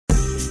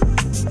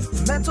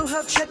Mental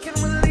health check-in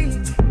with Lee.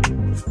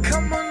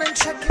 Come on and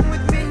check in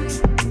with me.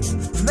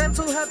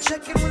 Mental health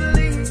check-in with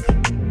Lee.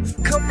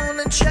 Come on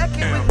and check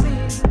in with me.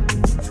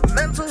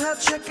 Mental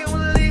health check-in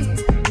with Lee.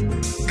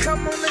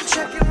 Come on and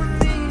check in with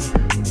me.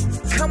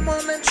 Come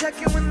on and check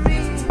in with me.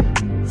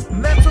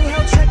 Mental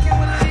health check-in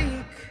with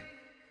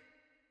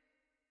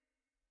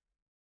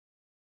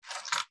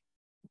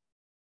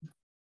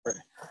Lee.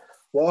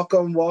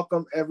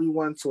 Welcome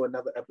everyone to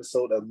another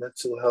episode of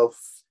Mental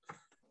Health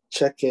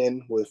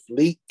Check-In with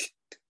Leak.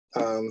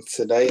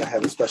 Today I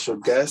have a special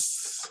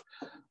guest.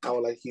 I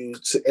would like you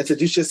to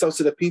introduce yourself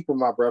to the people,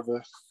 my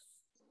brother.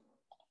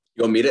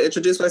 You want me to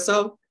introduce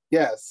myself?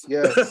 Yes.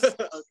 Okay.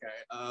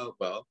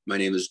 Well, my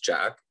name is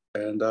Jakk,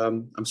 and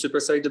I'm super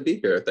excited to be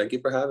here. Thank you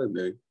for having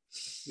me.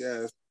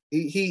 Yes.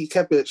 He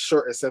kept it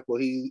short and simple.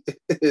 He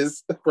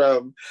is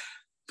from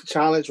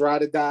Challenge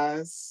Ride or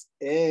Dies,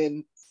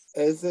 and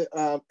is it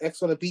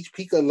X on the Beach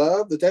Peak of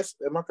Love?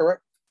 Am I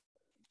correct?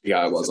 Yeah,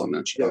 I was on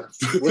that show.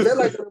 Yeah. Was that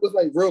like, it was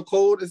like real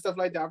cold and stuff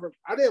like that?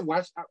 I didn't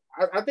watch.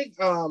 I think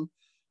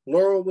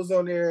Laurel was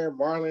on there.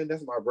 Marlon,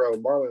 that's my bro.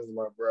 Marlon's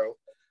my bro.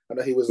 I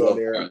know he was on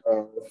there.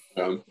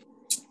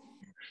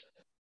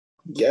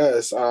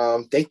 Yes.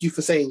 Thank you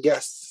for saying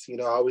yes. You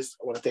know, I always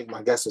want to thank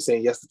my guests for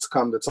saying yes to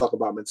come to talk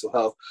about mental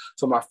health.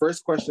 So my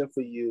first question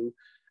for you,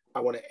 I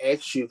want to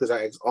ask you, because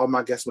I ask all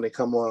my guests when they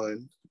come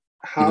on,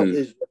 how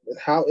is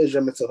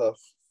your mental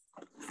health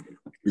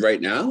right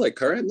now, like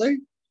currently?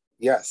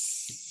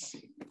 Yes.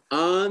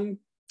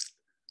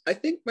 I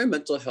think my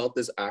mental health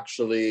is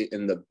actually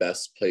in the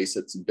best place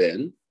it's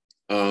been.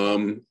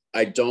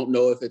 I don't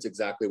know if it's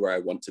exactly where I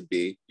want to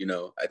be. You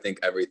know, I think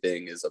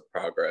everything is a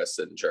progress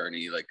and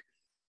journey. Like,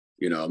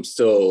 you know, I'm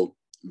still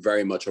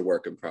very much a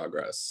work in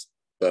progress,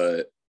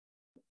 but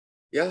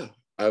yeah,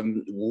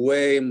 I'm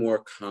way more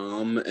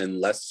calm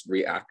and less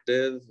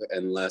reactive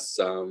and less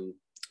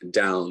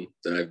down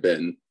than I've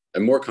been,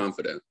 and more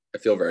confident. I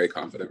feel very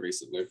confident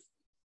recently.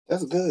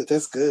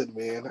 That's good,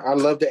 man. I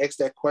love to ask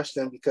that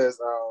question because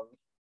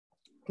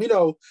you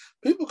know,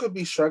 people could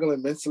be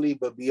struggling mentally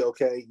but be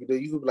okay. You know,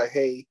 you could be like,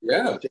 hey,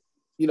 yeah,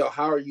 you know,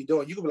 how are you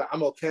doing? You could be like,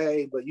 I'm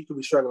okay, but you could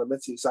be struggling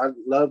mentally. So I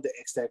love to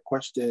ask that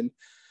question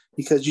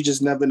because you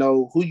just never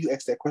know who you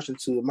ask that question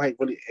to. It might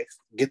really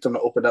get them to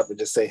open up and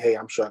just say, hey,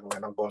 I'm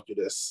struggling, I'm going through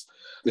this.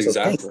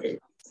 Exactly.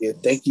 So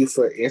thank you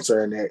for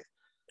answering that.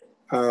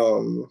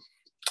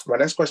 My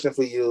next question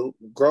for you,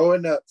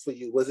 growing up for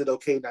you, was it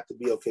okay not to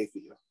be okay for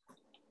you?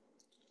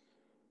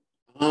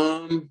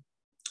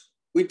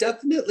 We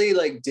definitely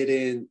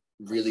didn't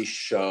really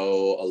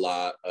show a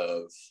lot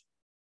of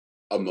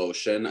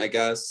emotion, I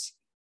guess.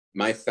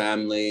 My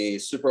family,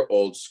 super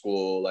old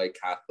school,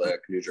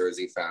 Catholic, New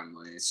Jersey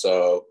family.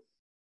 So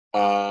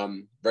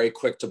very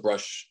quick to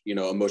brush,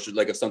 emotion.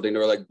 Like if something they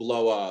were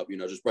blow up,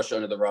 just brush it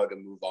under the rug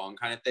and move on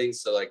kind of thing.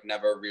 So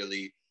never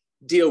really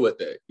deal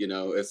with it.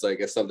 It's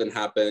if something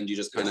happened, you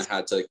just kind of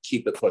had to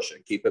keep it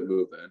pushing, keep it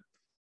moving.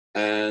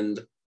 And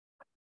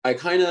I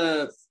kind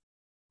of,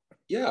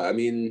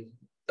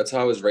 that's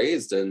how I was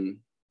raised. And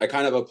I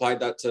kind of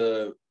applied that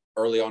to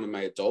early on in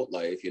my adult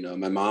life.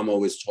 My mom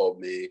always told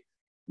me,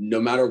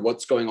 no matter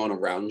what's going on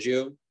around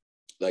you,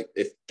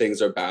 if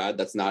things are bad,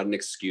 that's not an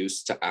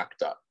excuse to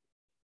act up.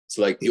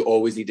 So you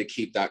always need to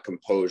keep that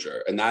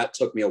composure. And that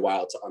took me a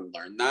while to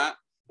unlearn that.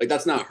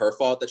 That's not her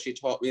fault that she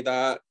taught me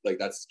that.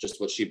 That's just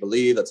what she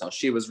believed. That's how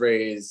she was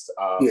raised.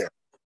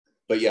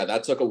 But yeah,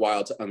 that took a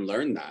while to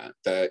unlearn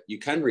that you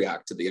can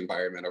react to the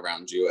environment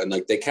around you. And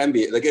they can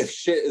be, if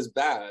shit is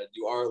bad,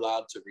 you are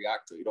allowed to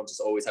react to it. You don't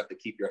just always have to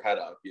keep your head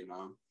up,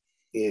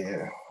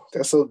 Yeah,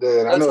 that's so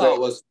good. That's how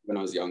it was when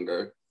I was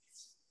younger.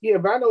 Yeah,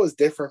 but I know it's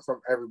different from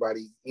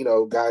everybody.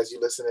 Guys, you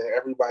listening,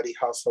 everybody's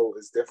household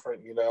is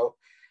different,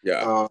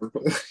 Yeah.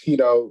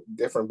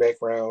 Different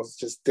backgrounds,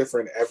 just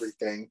different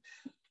everything.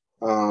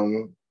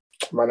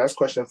 My next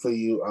question for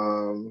you,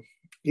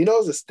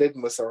 there's a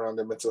stigma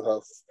surrounding mental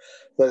health,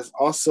 but it's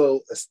also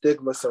a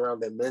stigma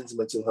surrounding men's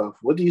mental health.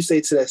 What do you say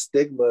to that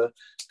stigma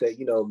that,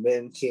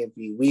 men can't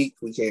be weak,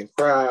 we can't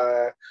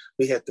cry,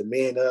 we have to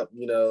man up,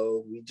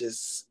 we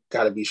just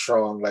got to be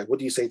strong? What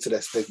do you say to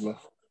that stigma?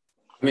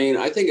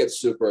 I think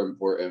it's super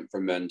important for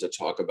men to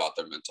talk about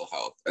their mental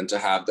health and to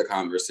have the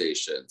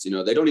conversations.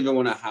 They don't even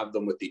want to have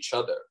them with each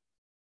other.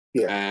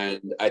 Yeah.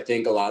 And I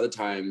think a lot of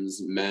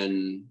times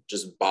men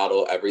just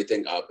bottle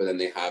everything up and then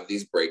they have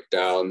these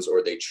breakdowns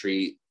or they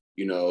treat,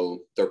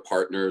 their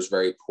partners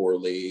very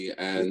poorly.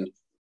 And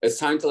it's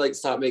time to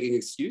stop making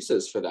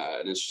excuses for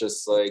that. And it's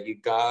just you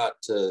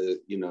got to,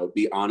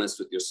 be honest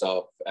with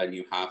yourself and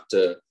you have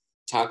to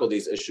tackle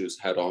these issues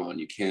head on.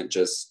 You can't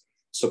just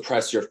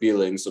suppress your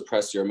feelings,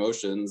 suppress your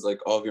emotions.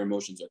 All of your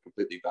emotions are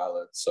completely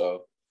valid.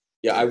 So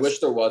yeah, I wish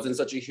there wasn't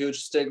such a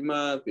huge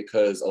stigma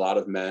because a lot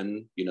of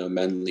men,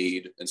 men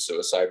lead in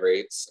suicide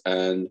rates.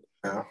 And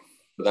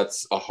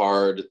that's a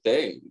hard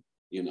thing.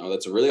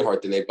 That's a really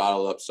hard thing. They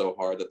bottle up so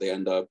hard that they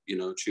end up,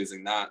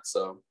 choosing that.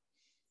 So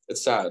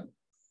it's sad.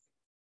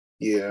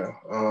 Yeah.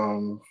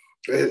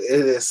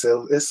 It's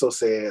so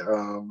sad.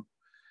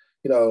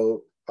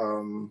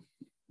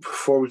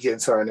 Before we get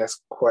into our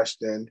next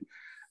question,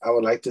 I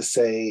would like to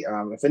say,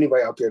 if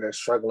anybody out there that's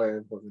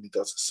struggling with any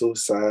thoughts of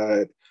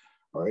suicide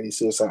or any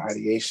suicide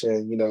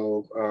ideation,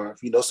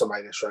 if you know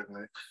somebody that's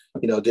struggling,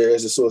 there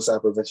is a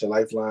suicide prevention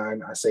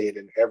lifeline. I say it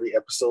in every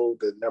episode.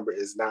 The number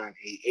is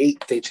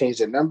 988. They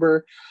changed the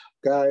number.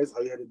 Guys,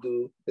 all you have to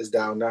do is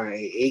dial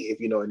 988 if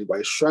you know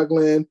anybody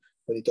struggling,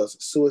 any thoughts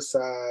of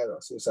suicide or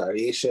suicide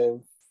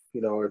ideation.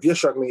 Or if you're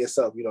struggling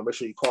yourself, make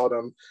sure you call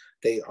them.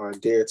 They are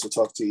there to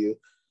talk to you.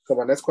 So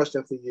my next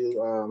question for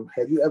you,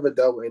 have you ever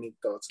dealt with any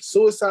thoughts of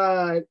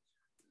suicide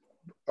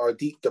or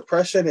deep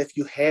depression? If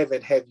you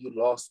haven't, have you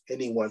lost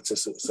anyone to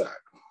suicide?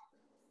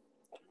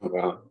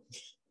 Wow.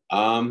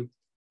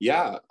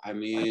 Yeah, I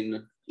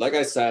mean, like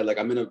I said, like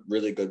I'm in a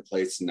really good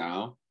place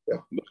now.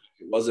 Yeah. But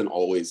it wasn't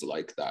always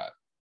like that.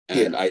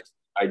 And yeah.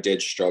 I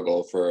did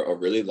struggle for a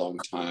really long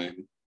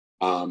time.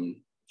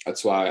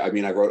 That's why, I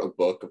mean, I wrote a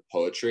book of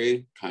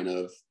poetry kind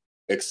of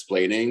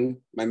explaining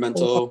my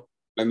mental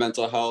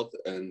health,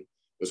 and it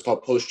was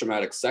called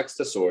Post-Traumatic Sex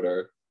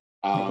Disorder,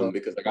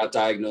 because I got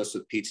diagnosed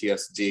with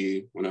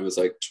PTSD when I was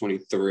like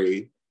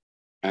 23.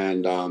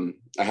 And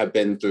I had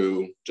been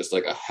through just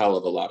like a hell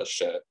of a lot of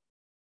shit.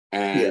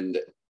 And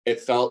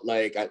it felt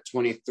like at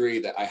 23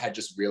 that I had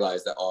just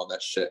realized that all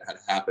that shit had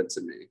happened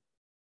to me,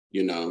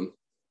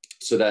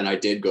 So then I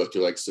did go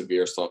through like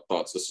severe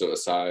thoughts of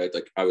suicide.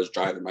 Like I was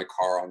driving my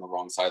car on the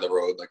wrong side of the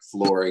road, like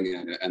flooring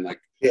it. And like,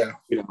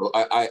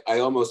 I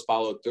almost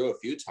followed through a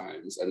few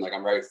times, and like,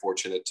 I'm very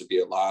fortunate to be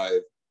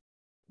alive,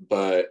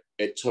 but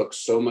it took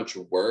so much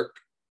work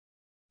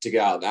to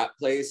get out of that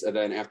place. And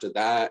then after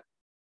that,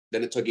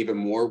 then it took even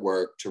more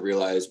work to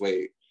realize,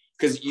 wait,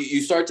 because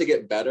you start to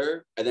get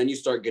better and then you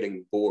start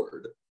getting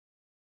bored.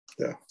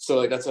 Yeah. So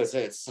like, that's why I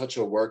say it's such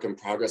a work in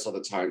progress all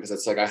the time, because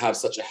it's like I have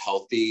such a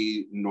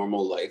healthy,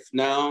 normal life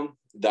now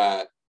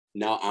that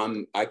now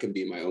I can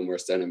be my own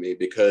worst enemy,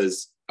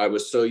 because I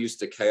was so used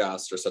to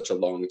chaos for such a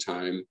long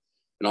time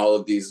and all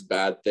of these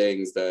bad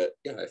things that,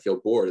 I feel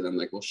bored. And I'm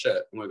like, well,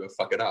 shit, I'm gonna go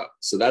fuck it up.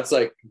 So that's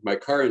like my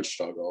current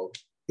struggle.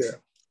 Yeah.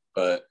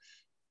 But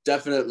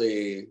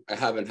definitely, I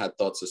haven't had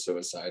thoughts of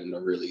suicide in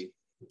a really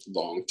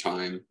long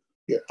time.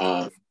 Yeah.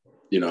 I'm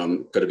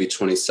going to be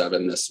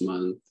 27 this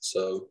month.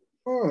 So,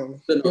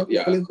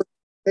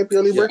 happy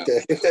early birthday.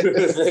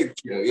 Thank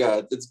you.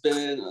 Yeah, it's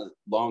been a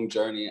long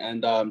journey.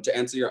 And to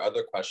answer your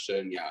other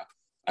question,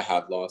 I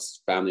have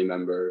lost a family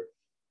member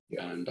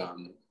and I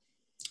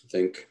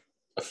think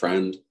a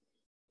friend.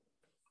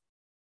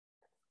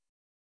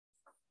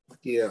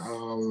 Yeah.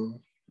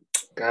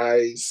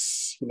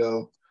 Guys,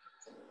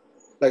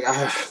 like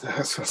I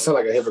sound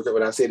like a hypocrite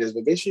when I say this,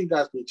 but make sure you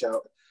guys reach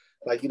out.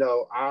 I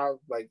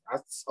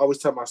always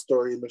tell my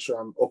story, make sure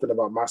I'm open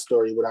about my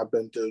story, what I've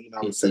been through.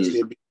 I was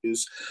sexually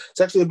abused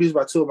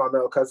by two of my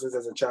male cousins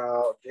as a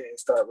child. Didn't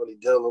start really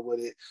dealing with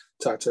it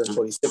until I turned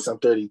 26. I'm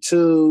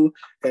 32,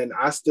 and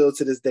I still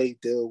to this day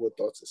deal with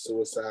thoughts of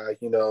suicide.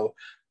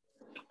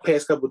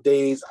 Past couple of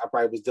days, I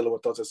probably was dealing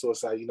with thoughts of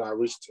suicide. I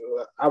was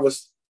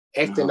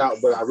acting out,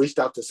 but I reached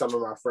out to some of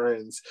my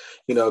friends.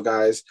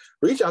 Guys,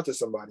 reach out to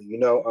somebody.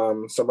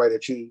 Somebody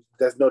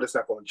that's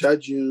not going to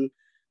judge you,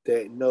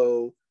 that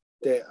know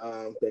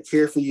that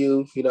care for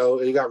you. You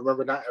got to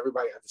remember, not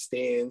everybody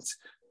understands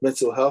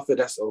mental health, and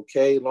that's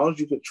okay. As long as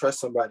you can trust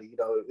somebody,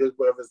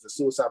 whether it's the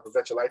Suicide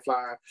Prevention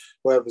Lifeline,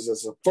 whether it's a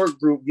support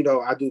group.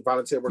 I do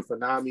volunteer work for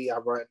NAMI. I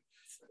run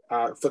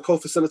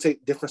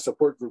co-facilitate different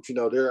support groups.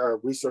 There are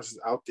resources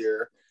out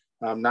there.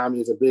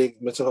 NAMI is a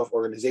big mental health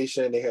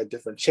organization. They have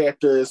different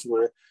chapters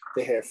where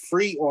they have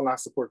free online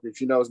support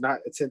groups. It's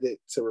not intended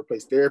to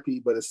replace therapy,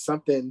 but it's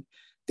something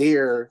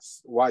there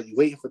while you're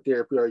waiting for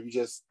therapy, or you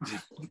just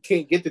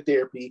can't get the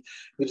therapy.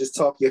 You just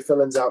talk your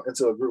feelings out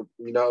into a group.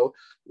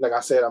 Like I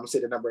said, I'm gonna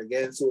say the number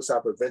again: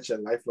 Suicide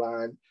Prevention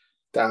Lifeline,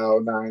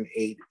 dial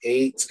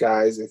 988.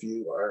 Guys, if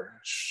you are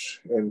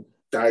in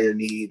dire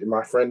need.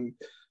 My friend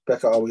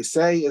Becca always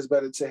say, it's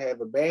better to have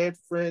a bad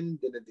friend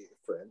than a dead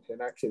friend,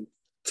 and I can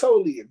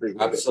totally agree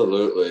with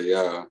Absolutely,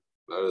 yeah.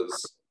 That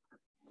is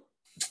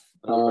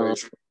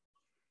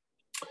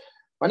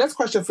my next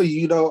question for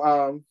you,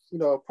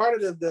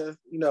 part of the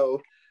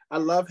I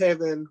love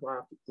having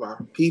my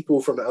people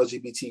from the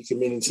LGBT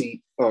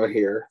community on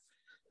here.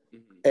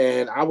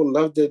 And I would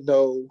love to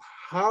know,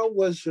 how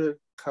was your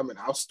coming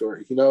out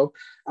story?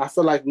 I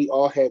feel like we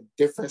all have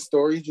different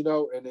stories,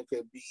 and it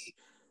could be,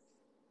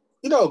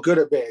 good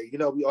or bad.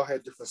 We all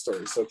have different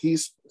stories. So can you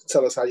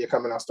tell us how your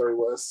coming out story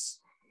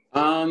was?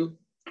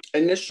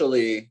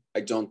 Initially,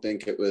 I don't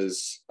think it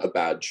was a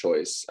bad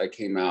choice. I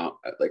came out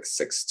at like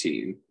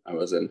 16. I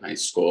was in high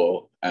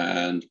school,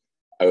 and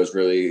I was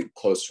really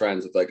close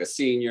friends with like a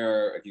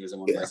senior. He was in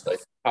one of my like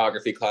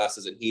photography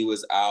classes, and he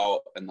was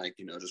out and like,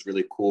 just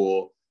really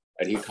cool.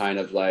 And he kind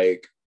of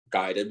like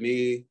guided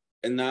me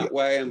in that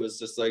way and was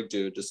just like,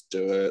 dude, just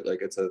do it.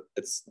 Like it's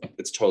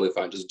totally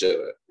fine. Just do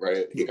it.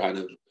 Right. He kind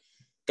of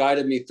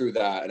guided me through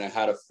that. And I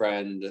had a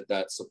friend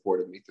that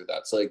supported me through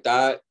that. So like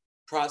that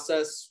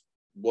process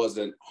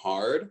wasn't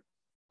hard,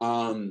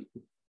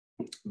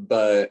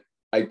 but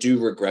I do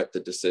regret the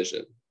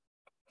decision.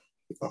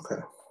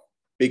 Okay.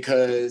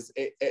 because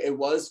it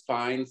was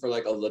fine for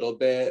like a little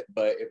bit,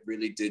 but it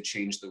really did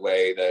change the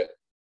way that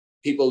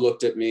people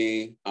looked at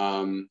me.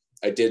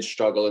 I did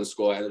struggle in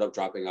school. I ended up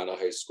dropping out of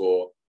high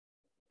school,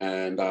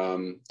 and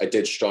I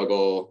did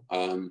struggle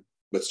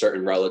with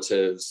certain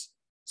relatives,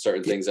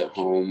 certain things at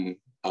home.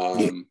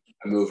 I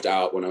moved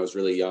out when I was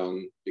really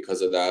young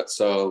because of that.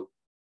 So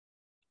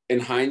in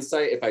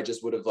hindsight, if I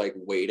just would have like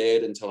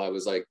waited until I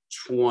was like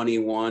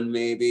 21,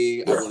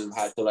 maybe I wouldn't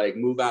have had to like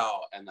move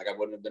out, and like I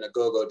wouldn't have been a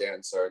go-go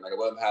dancer, and like I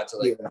wouldn't have had to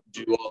like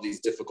do all these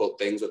difficult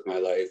things with my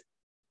life.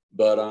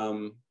 But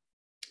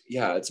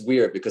yeah, it's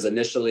weird because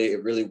initially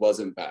it really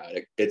wasn't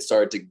bad. It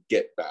started to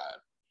get bad.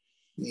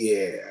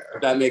 Yeah,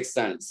 that makes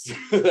sense.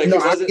 Like, no,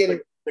 it wasn't I get like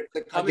it.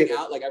 the coming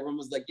out, like everyone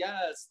was like,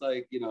 yes,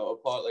 like, you know,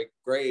 apart, like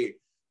great.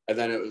 And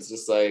then it was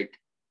just like,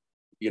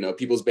 you know,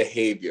 people's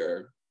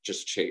behavior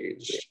just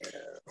changed. Yeah.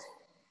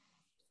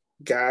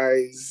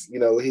 Guys, you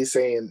know, he's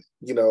saying,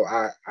 you know,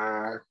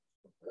 I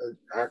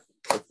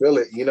feel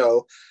it, you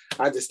know,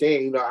 I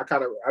understand, you know,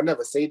 I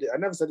never said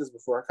this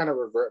before. I kind of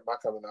revert my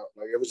coming out.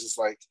 Like, it was just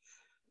like,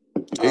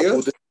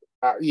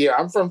 yeah,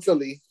 I'm from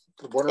Philly,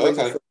 born and raised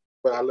in Philly,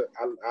 but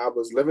I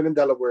was living in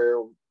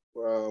Delaware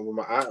with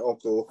my aunt and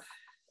uncle,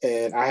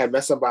 and I had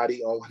met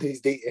somebody on one of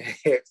these dating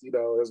apps. You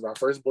know, it was my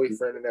first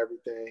boyfriend and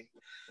everything.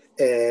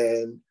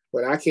 And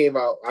when I came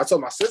out, I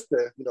told my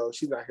sister, you know,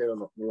 she's not here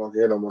no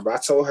more, but I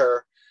told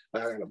her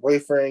I got a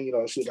boyfriend. You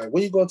know, she was like,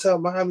 "When you gonna tell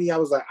mommy?" I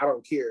was like, "I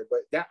don't care,"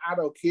 but that "I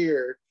don't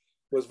care"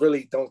 was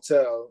really "don't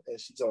tell." And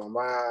she told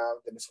my mom,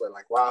 and it spread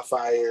like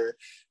wildfire.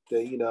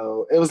 You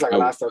know, it was like a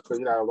lot of stuff. Cause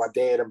you know, my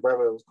dad and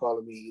brother was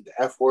calling me the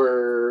F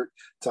word,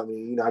 telling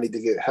me, you know, I need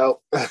to get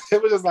help. It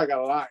was just like a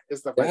lot and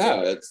stuff like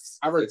that.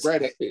 I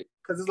regret it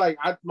because it's like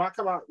my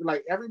come out,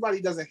 like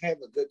everybody doesn't have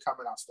a good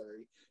coming out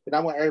story, and I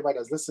want everybody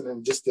that's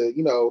listening just to,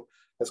 you know,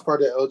 as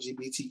part of the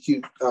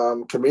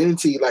LGBTQ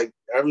community, like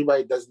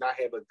everybody does not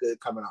have a good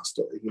coming out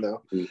story. You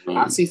know,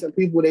 I see some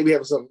people, they be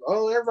having some,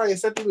 oh, everybody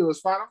accepted me, it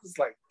was fine. I'm just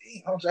like,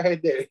 dang, I wish I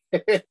had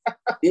that.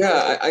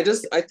 Yeah,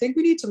 I think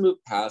we need to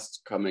move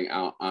past coming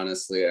out,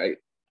 honestly. I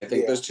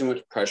think there's too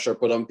much pressure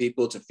put on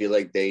people to feel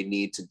like they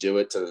need to do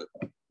it to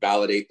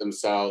validate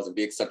themselves and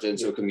be accepted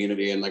into a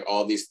community and like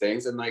all these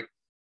things. And like,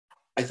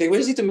 I think we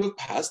just need to move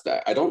past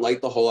that. I don't like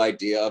the whole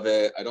idea of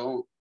it. I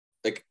don't,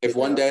 like, if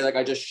one day, like,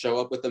 I just show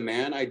up with a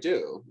man, I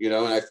do, you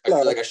know, and I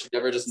feel like I should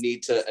never just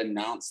need to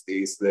announce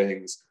these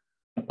things.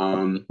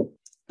 But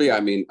yeah, I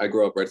mean, I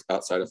grew up right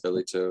outside of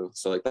Philly too.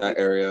 So like that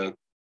area,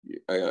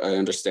 I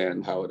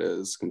understand how it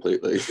is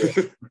completely.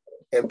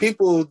 And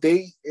people,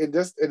 it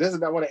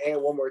doesn't, I want to add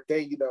one more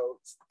thing, you know,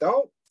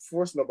 don't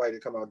force nobody to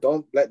come out.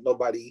 Don't let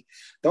nobody,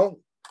 don't,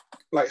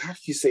 like, how can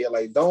you say it?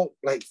 Like, don't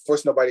like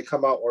force nobody to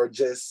come out or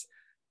just,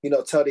 you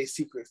know, tell their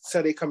secrets,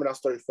 tell their coming out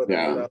story for them.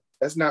 You know,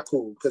 that's not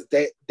cool because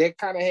that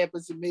kind of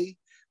happens to me,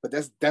 but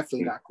that's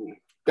definitely not cool.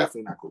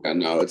 Definitely not cool. Yeah,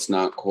 no, it's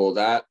not cool.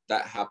 That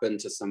happened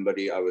to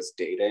somebody I was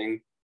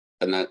dating,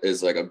 and that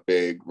is like a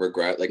big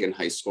regret. Like in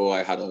high school,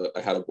 I had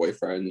a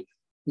boyfriend,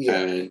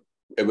 and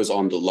it was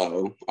on the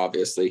low.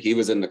 Obviously, he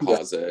was in the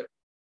closet,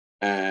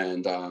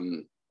 and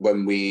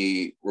when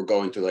we were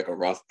going through like a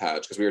rough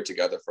patch, because we were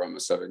together for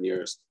almost 7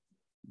 years,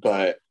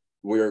 but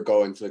we were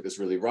going through like this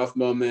really rough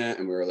moment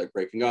and we were like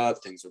breaking up,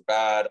 things were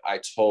bad. I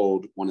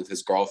told one of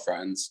his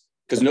girlfriends,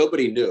 because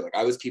nobody knew, like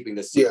I was keeping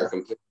this secret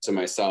completely to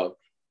myself.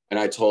 And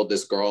I told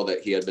this girl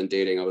that he had been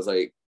dating, I was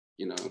like,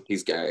 you know,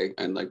 he's gay.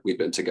 And like, we've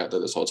been together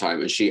this whole time.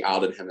 And she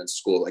outed him in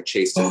school, like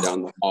chased him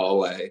down the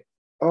hallway.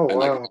 And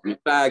like,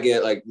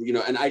 faggot, like, you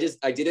know, and I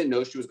didn't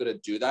know she was going to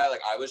do that.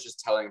 Like, I was just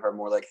telling her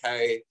more like,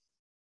 hey,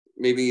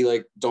 maybe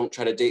like, don't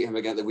try to date him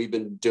again. That we've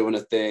been doing a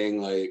thing.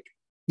 Like,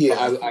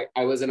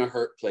 I was in a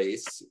hurt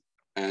place.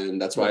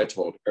 And that's why I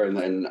told her. And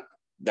then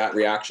that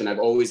reaction, I've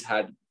always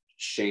had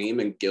shame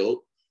and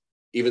guilt,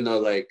 even though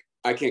like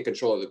I can't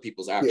control other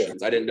people's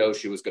actions. I didn't know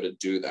she was going to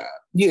do that.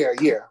 Yeah.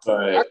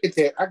 But,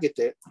 I get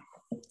that.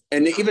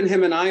 And even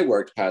him and I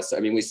worked past it. I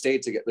mean, we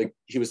stayed together. Like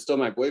he was still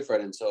my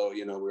boyfriend until,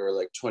 you know, we were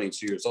like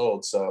 22 years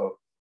old. So,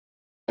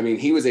 I mean,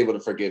 he was able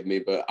to forgive me,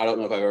 but I don't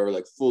know if I've ever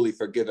like fully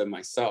forgiven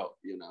myself,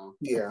 you know?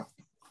 Yeah.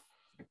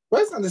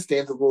 But it's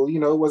understandable.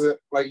 You know, it wasn't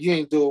like you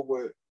ain't do it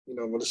with, you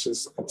know,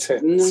 malicious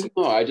intent.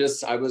 No, I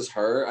was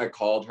her. I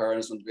called her and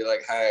just wanted to be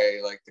like, hey,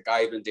 like the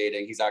guy you've been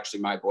dating, he's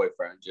actually my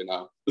boyfriend, you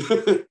know?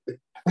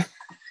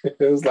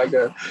 It was like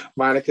a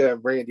Monica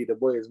and Brandy, the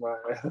boys'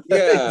 mind.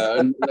 Yeah.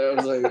 And I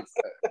was like,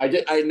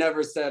 I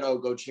never said, oh,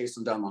 go chase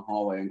him down the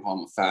hallway and call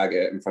him a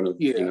faggot in front of,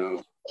 you know,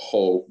 a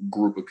whole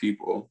group of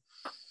people.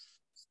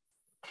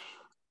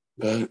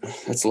 But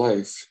that's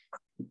life.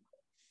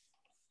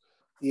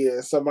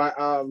 Yeah. So my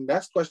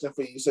next question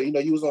for you. So, you know,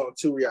 you was on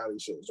 2 reality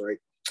shows, right?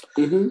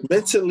 Mm-hmm.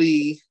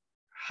 Mentally,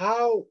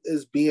 how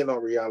is being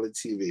on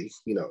reality TV,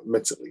 you know,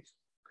 mentally?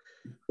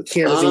 The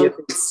cameras in your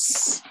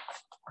face.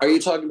 Are you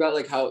talking about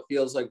like how it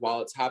feels like while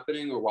it's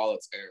happening or while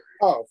it's airing?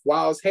 Oh,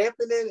 while it's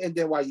happening and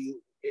then while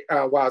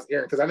it's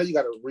airing, because I know you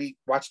got to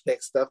watch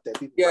that stuff that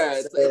people.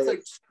 Yeah, it's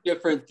like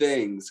different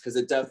things because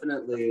it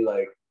definitely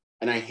like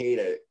and I hate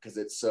it because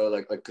it's so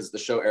like because the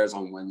show airs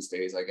on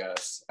Wednesdays, I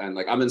guess, and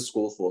like I'm in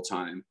school full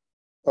time,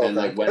 and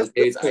like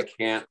Wednesdays I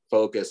can't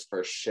focus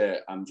for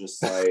shit. I'm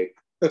just like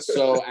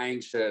so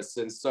anxious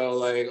and so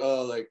like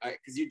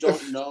because you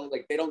don't know,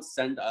 like they don't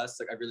send us,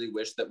 like I really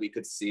wish that we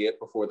could see it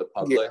before the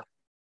public.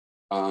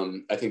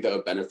 I think that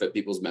would benefit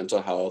people's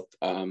mental health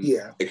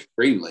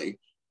extremely.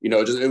 You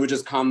know, it would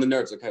just calm the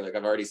nerves. Okay, like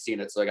I've already seen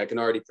it, so like I can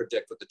already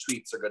predict what the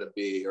tweets are going to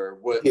be or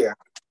what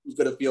who's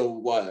going to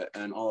feel what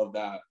and all of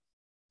that.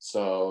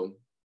 So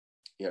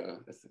yeah,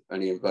 if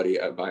anybody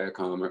at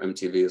Viacom or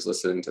MTV is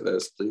listening to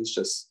this, please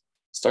just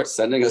start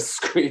sending us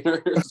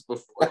screeners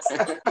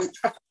beforehand.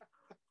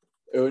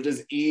 It would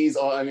just ease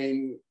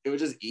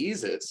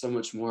it so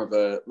much more.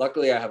 But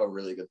luckily I have a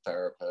really good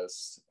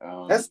therapist.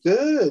 That's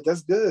good.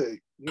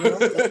 You know,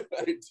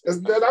 that's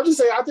good. I'm just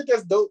saying, I think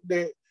that's dope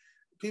that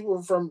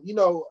people from, you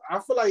know, I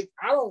feel like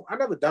I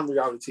never done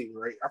reality TV,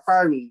 right?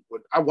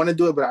 I want to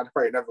do it, but I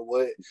probably never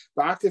would.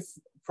 But I could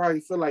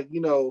probably feel like,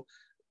 you know,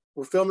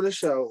 we're filming a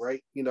show,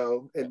 right? You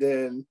know, and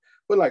then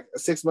but like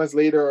 6 months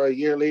later or a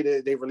year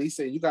later, they release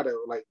it. You gotta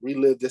like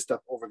relive this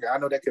stuff over again. I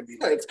know that can be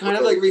like it's kind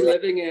of like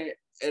reliving it,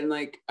 and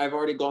like I've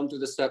already gone through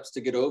the steps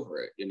to get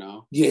over it, you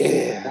know?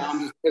 Yeah. Now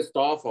I'm just pissed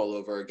off all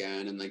over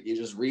again, and like you're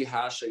just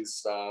rehashing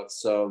stuff.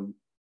 So,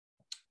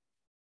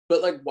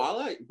 but like while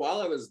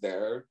I was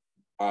there,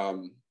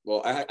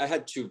 well, I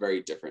had two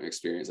very different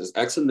experiences.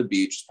 X on the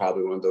Beach is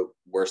probably one of the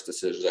worst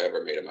decisions I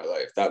ever made in my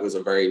life. That was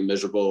a very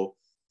miserable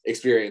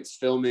experience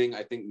filming.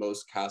 I think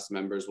most cast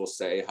members will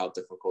say how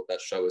difficult that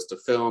show is to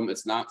film.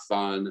 It's not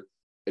fun.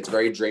 It's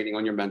very draining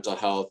on your mental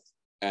health,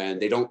 and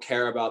they don't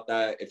care about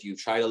that. If you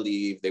try to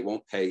leave, they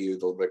won't pay you.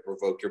 They'll like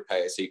revoke your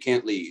pay, so you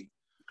can't leave.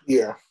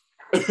 Yeah.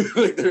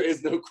 Like there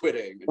is no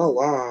quitting. Oh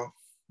wow.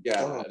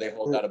 Yeah, they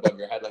hold that above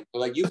your head.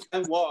 Like you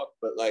can walk,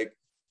 but like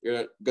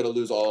you're gonna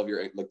lose all of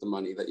your like the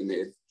money that you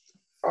made.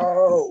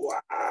 Oh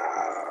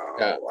wow.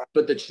 Yeah,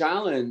 but the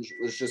challenge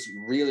was just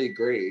really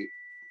great.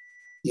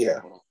 Yeah.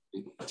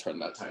 Turn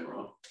that timer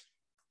off.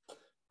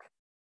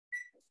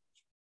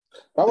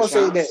 I want to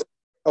say that.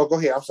 Oh, go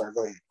ahead. I'm sorry.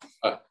 Go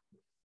ahead.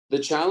 The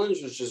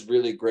challenge was just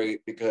really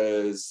great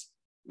because,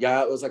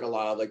 it was like a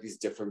lot of like these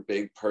different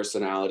big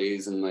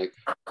personalities and like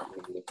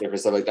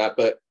different stuff like that.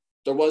 But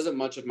there wasn't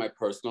much of my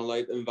personal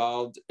life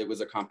involved. It was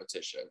a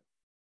competition,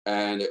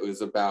 and it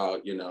was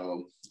about, you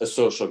know, a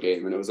social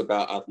game, and it was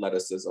about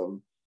athleticism.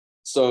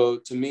 So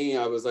to me,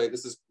 I was like,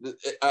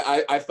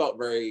 I felt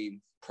very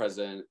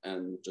present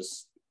and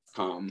just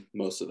calm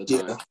most of the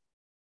time. Yeah.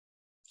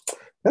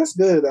 That's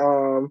good. I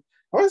want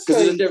to say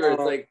there's a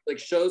difference. Like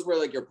shows where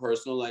like your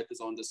personal life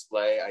is on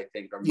display, I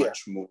think are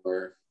much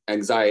more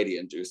anxiety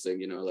inducing.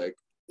 You know, like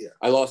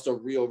I lost a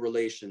real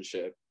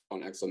relationship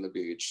on X on the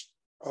Beach.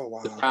 Oh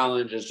wow. The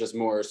challenge is just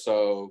more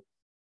so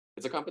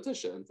it's a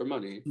competition for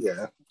money.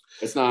 Yeah.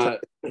 It's not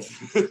it's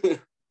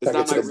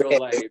not my real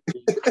life.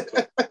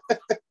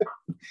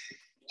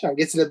 Trying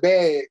to get to the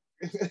bag.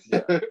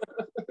 Yeah.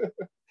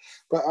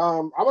 But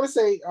I want to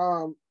say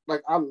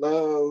like I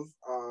love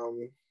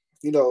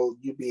you know,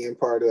 you being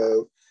part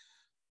of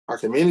our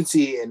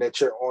community and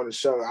that you're on the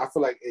show. I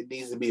feel like it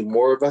needs to be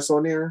more of us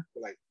on there.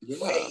 Like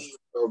way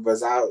more of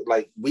us out.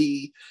 Like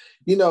we,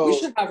 you know, we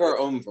should have our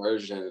own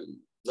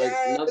version. Like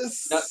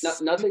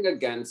nothing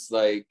against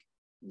like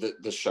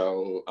the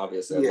show.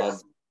 Obviously, I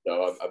love the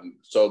show. I'm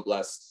so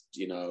blessed,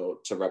 you know,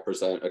 to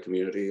represent a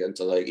community and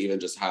to like even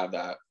just have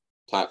that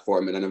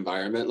platform in an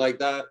environment like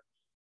that.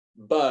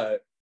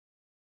 But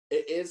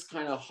it is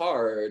kind of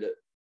hard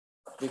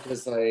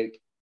because like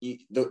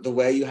the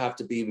way you have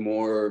to be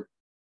more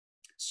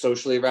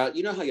socially around,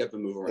 you know how you have to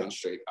move around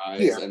straight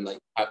guys and like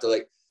have to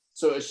like,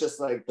 so it's just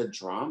like the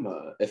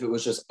drama. If it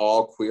was just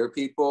all queer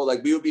people,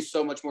 like we would be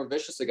so much more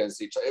vicious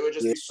against each other. It would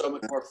just be so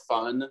much more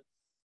fun.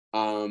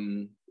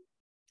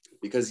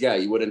 Because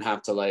you wouldn't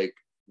have to like,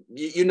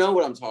 you know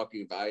what I'm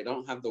talking about. I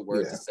don't have the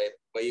word to say it,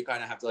 but you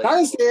kind of have to like, I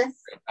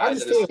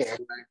understand.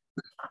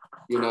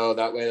 You know,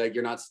 that way, like,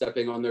 you're not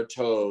stepping on their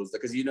toes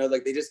because, you know,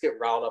 like, they just get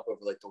riled up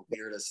over, like, the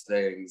weirdest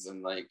things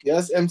and, like...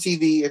 Yes,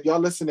 MTV, if y'all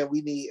listening,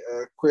 we need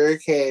a queer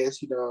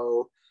cast, you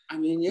know... I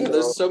mean,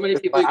 there's so many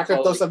people... I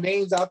can throw some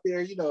names out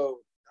there, you know,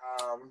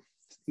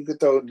 you could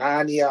throw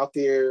Nani out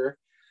there,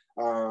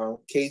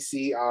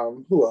 Casey,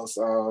 who else?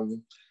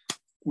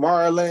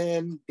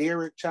 Marlon,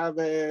 Derek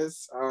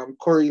Chavez,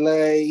 Corey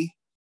Lay,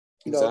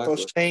 you know, throw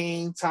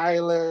Shane,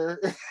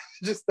 Tyler,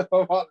 just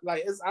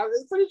like,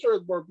 I'm pretty sure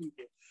it's more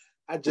people.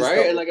 And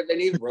like if they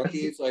need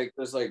rookies, like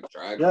there's like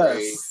Drag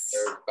Race,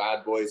 there's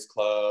Bad Boys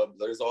Club,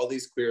 there's all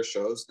these queer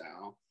shows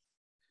now.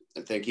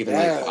 I think even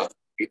like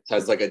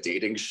has like a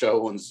dating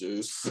show on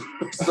Zeus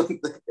or something.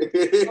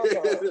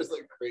 There's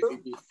like crazy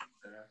people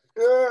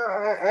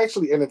there. I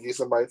actually interviewed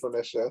somebody from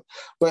that show.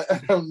 But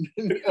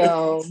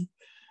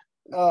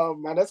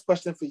my next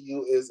question for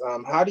you is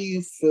how do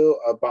you feel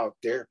about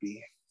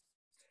therapy?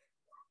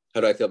 How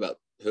do I feel about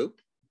who?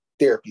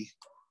 Therapy.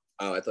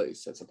 Oh, I thought you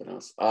said something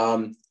else.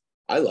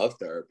 I love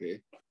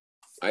therapy.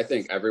 I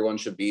think everyone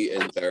should be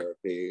in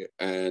therapy,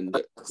 and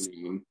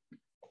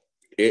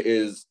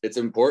it's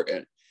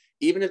important.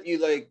 even if you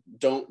like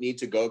don't need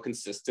to go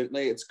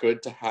consistently, it's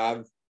good to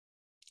have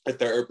a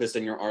therapist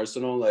in your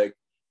arsenal. Like,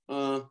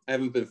 I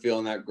haven't been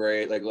feeling that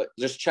great. Like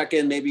just check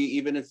in, maybe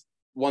even if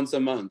once a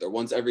month or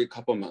once every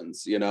couple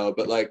months, you know,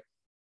 but like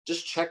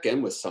just check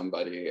in with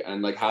somebody,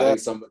 and like having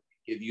somebody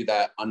give you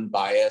that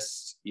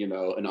unbiased, you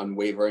know, and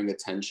unwavering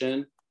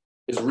attention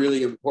is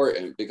really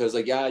important, because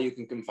like, yeah, you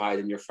can confide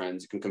in your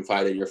friends, you can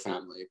confide in your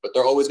family, but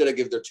they're always going to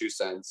give their 2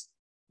 cents.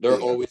 They're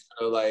always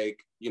going to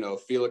like, you know,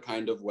 feel a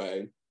kind of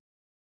way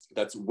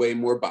that's way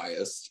more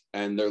biased,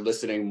 and they're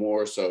listening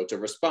more so to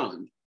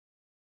respond.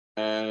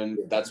 And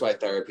that's why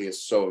therapy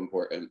is so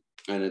important.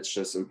 And it's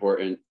just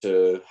important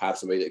to have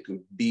somebody that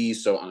can be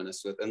so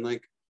honest with. And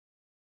like,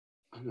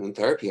 I don't know, in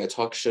therapy, I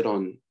talk shit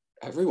on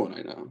everyone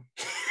I know.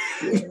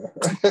 Yeah.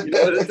 You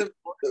know, it's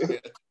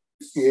important.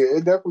 Yeah,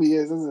 it definitely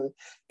is. It's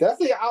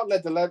definitely an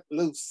outlet to let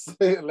loose,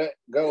 let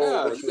go.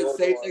 Yeah, you can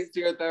say things to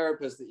your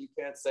therapist that you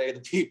can't say to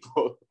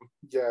people.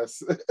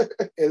 Yes.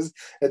 Is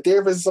a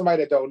therapist is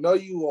somebody that don't know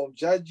you, won't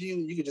judge you.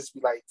 You can just be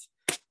like,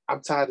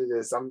 I'm tired of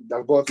this. I'm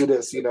going through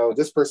this. You know,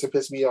 this person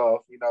pissed me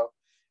off. You know,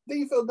 then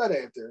you feel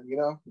better after. You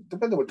know,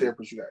 depending on what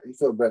therapist you got, you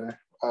feel better.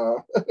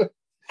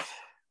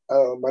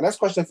 My next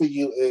question for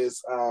you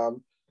is,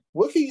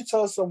 what can you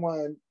tell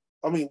someone?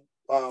 I mean,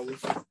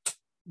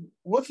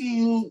 what can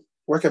you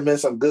recommend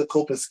some good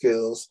coping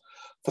skills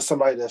for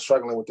somebody that's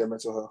struggling with their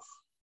mental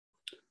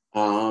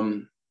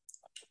health?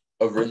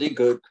 A really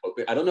good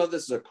coping. I don't know if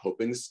this is a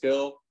coping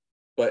skill,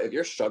 but if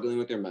you're struggling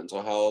with your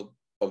mental health,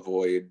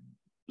 avoid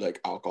like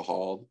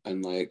alcohol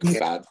and like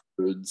bad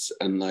foods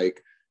and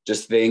like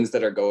just things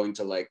that are going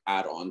to like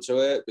add on to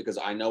it. Because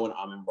I know when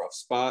I'm in rough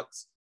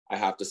spots, I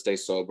have to stay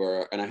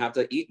sober and I have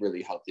to eat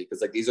really healthy,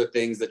 because like these are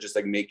things that just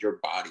like make your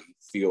body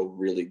feel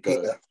really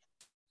good. Yeah.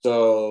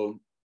 So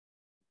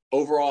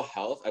overall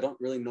health, I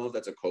don't really know if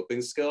that's a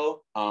coping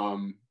skill,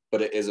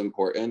 but it is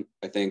important.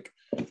 I think,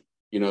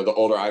 you know, the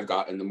older I've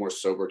gotten, the more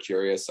sober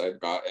curious I've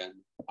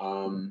gotten.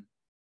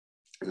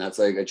 And that's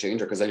like a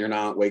changer, because then you're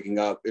not waking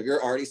up. If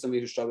you're already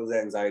somebody who struggles with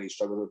anxiety,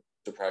 struggles with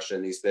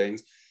depression, these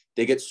things,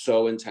 they get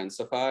so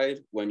intensified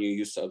when you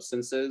use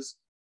substances.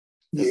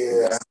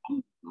 Yeah.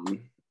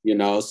 You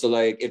know, so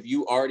like if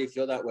you already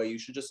feel that way, you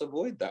should just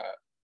avoid that.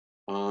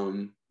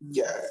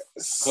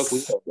 Yes.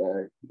 That's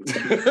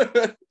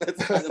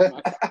kind of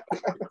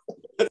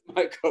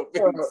my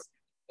coping.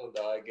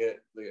 I get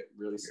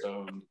really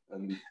stoned,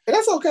 and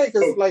that's okay,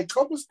 because like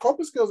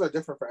coping skills are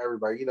different for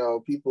everybody. You know,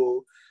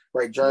 people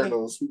write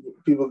journals.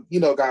 People, you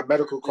know, got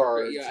medical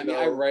cards. Yeah, I mean,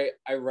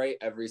 I write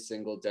every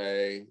single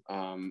day.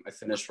 I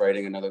finished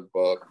writing another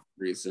book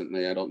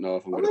recently. I don't know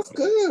if I'm gonna. That's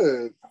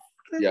good.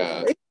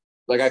 Yeah,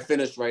 like I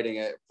finished writing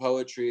it.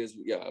 Poetry is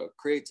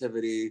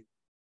creativity.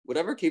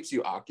 Whatever keeps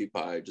you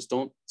occupied. Just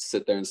don't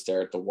sit there and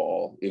stare at the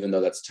wall, even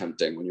though that's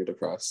tempting when you're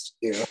depressed.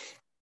 Yeah,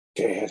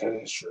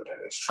 that is true.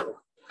 That is true.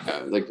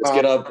 Yeah, like let's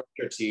get up, brush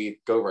your teeth,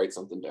 go write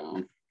something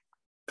down.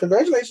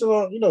 Congratulations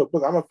on, you know,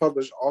 book. I'm a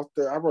published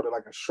author. I wrote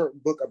like a short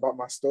book about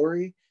my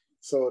story.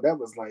 So that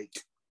was like,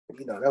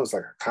 you know, that was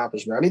like an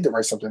accomplishment. I need to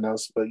write something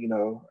else, but you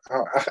know,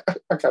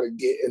 I gotta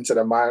get into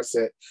the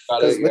mindset.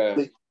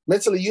 Because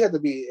mentally you have to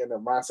be in the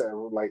mindset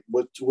of like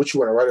what you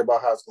want to write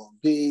about, how it's gonna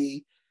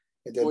be.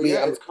 And then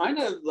it's kind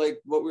of like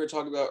what we were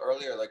talking about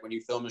earlier, like when you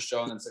film a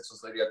show and then 6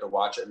 months later you have to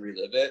watch it and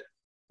relive it.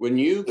 When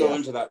you go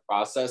into that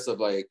process of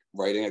like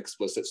writing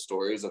explicit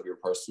stories of your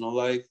personal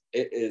life,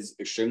 it is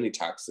extremely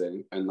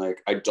taxing. And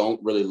like, I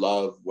don't really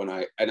love when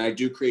I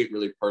do create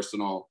really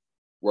personal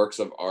works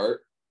of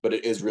art, but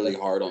it is really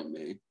hard on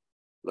me.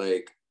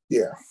 Like,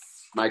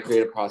 my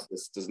creative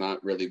process does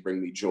not really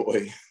bring me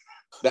joy.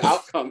 The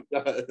outcome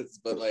does,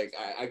 but like,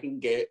 I can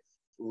get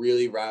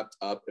really wrapped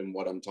up in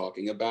what I'm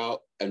talking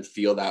about and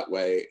feel that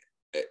way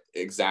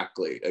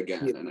exactly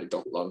again. And I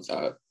don't love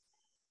that.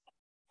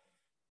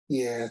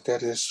 Yeah,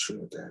 that is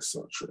true. That's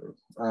so true.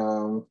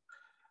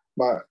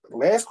 My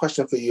last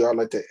question for you, I'd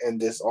like to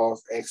end this off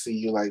asking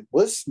you, like,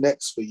 what's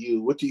next for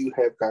you? What do you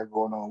have got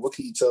going on? What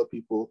can you tell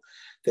people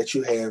that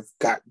you have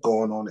got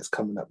going on that's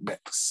coming up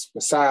next?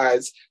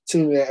 Besides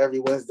tuning in every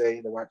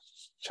Wednesday to watch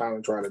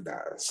Challenge Ride or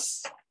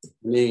Dies.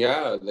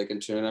 Yeah, they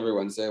can tune in every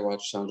Wednesday,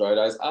 watch Challenge Ride or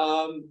Dies.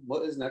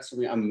 What is next for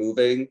me? I'm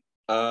moving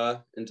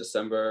in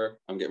December.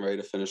 I'm getting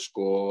ready to finish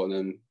school and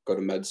then go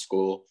to med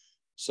school.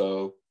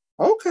 So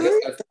okay,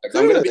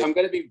 I'm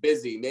gonna be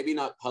busy. Maybe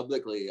not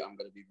publicly. I'm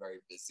gonna be very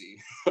busy.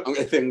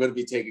 I'm gonna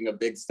be taking a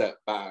big step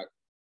back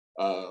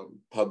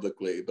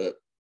publicly, but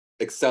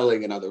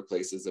excelling in other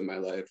places in my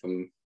life.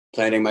 I'm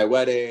planning my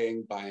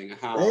wedding, buying a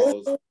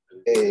house.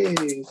 Hey,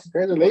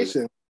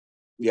 congratulations.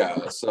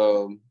 Yeah,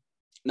 so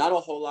not a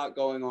whole lot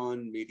going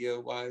on media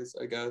wise,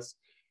 I guess.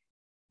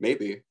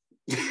 Maybe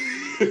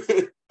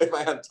if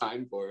I have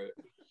time for it.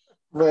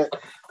 But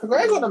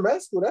congrats on the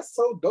med school. That's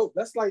so dope.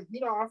 That's like, you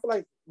know, I feel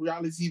like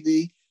reality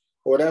TV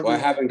or whatever. Well, I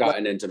haven't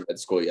gotten into med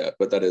school yet,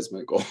 but that is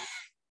my goal.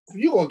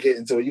 You're gonna get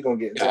into it. You're gonna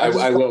get into it.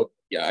 I will.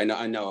 Yeah, I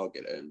know I'll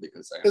get in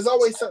because it's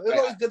always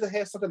good to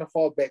have something to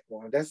fall back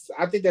on.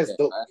 I think that's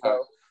dope. I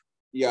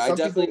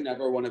definitely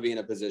never want to be in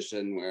a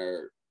position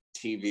where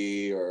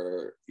TV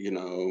or,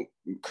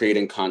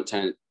 creating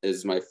content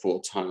is my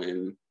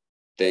full-time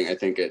thing. I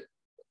think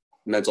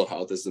mental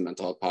health is the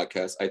mental health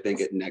podcast. I think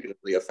it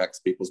negatively affects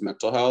people's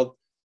mental health.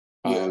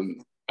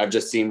 I've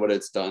just seen what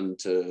it's done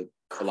to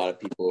a lot of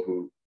people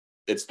who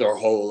it's their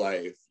whole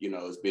life,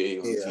 is being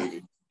on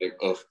TV. Like,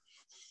 oh,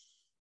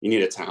 you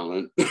need a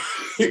talent.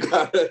 you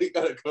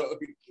gotta go.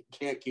 You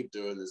can't keep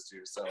doing this to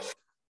yourself.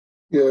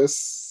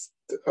 Yes.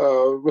 But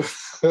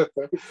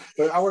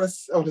I want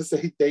to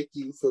say thank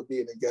you for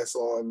being a guest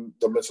on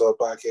the Mental Health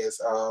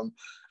Podcast.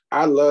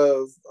 I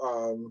love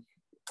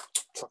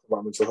talk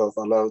about mental health.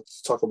 I love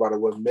to talk about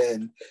it with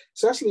men,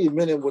 especially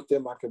men and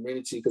within my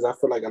community, because I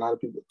feel like a lot of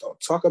people don't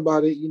talk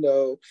about it.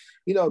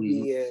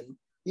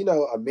 Being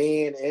a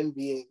man and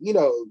being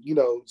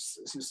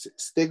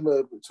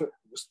stigma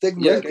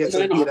against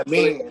being a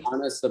man.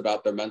 Honest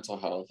about their mental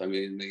health. I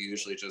mean, they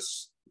usually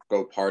just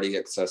go party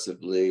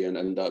excessively and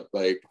end up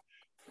like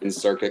in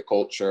circuit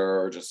culture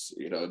or just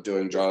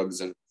doing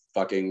drugs and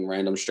fucking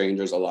random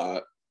strangers a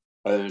lot.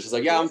 And it's just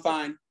like, yeah, I'm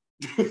fine.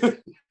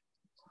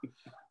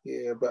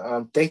 Yeah,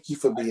 but thank you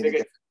for being. I think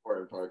it's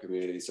important for our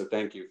community, so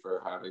thank you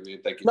for having me.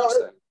 Thank you for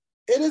saying.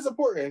 It is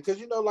important because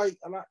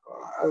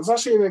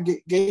especially in the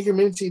gay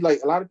community, like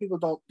a lot of people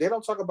don't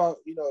talk about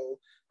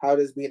how it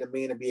is being a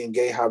man and being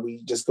gay. How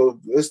we just go,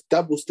 it's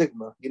double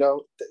stigma, being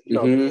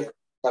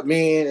a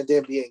man and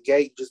then being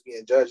gay, just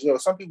being judged.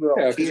 Some people don't.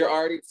 Yeah, because you're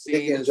already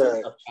seen as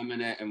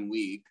effeminate and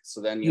weak,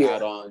 so then you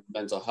add on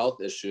mental health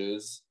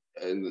issues,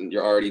 and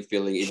you're already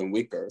feeling even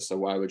weaker. So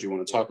why would you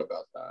want to talk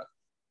about that?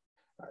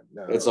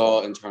 It's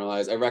all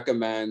internalized. I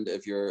recommend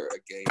if you're a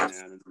gay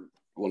man and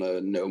want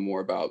to know more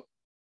about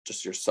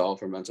just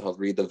yourself or mental health,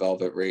 read The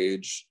Velvet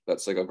Rage.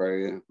 That's like a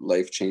very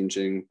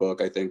life-changing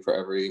book, I think, for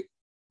every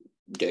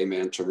gay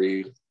man to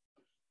read.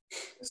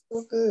 It's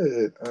so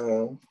good.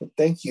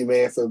 Thank you,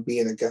 man, for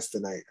being a guest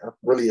tonight. I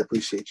really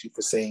appreciate you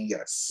for saying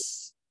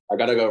yes. I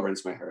gotta go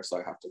rinse my hair, so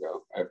I have to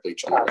go. I have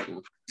bleach on right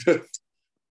now.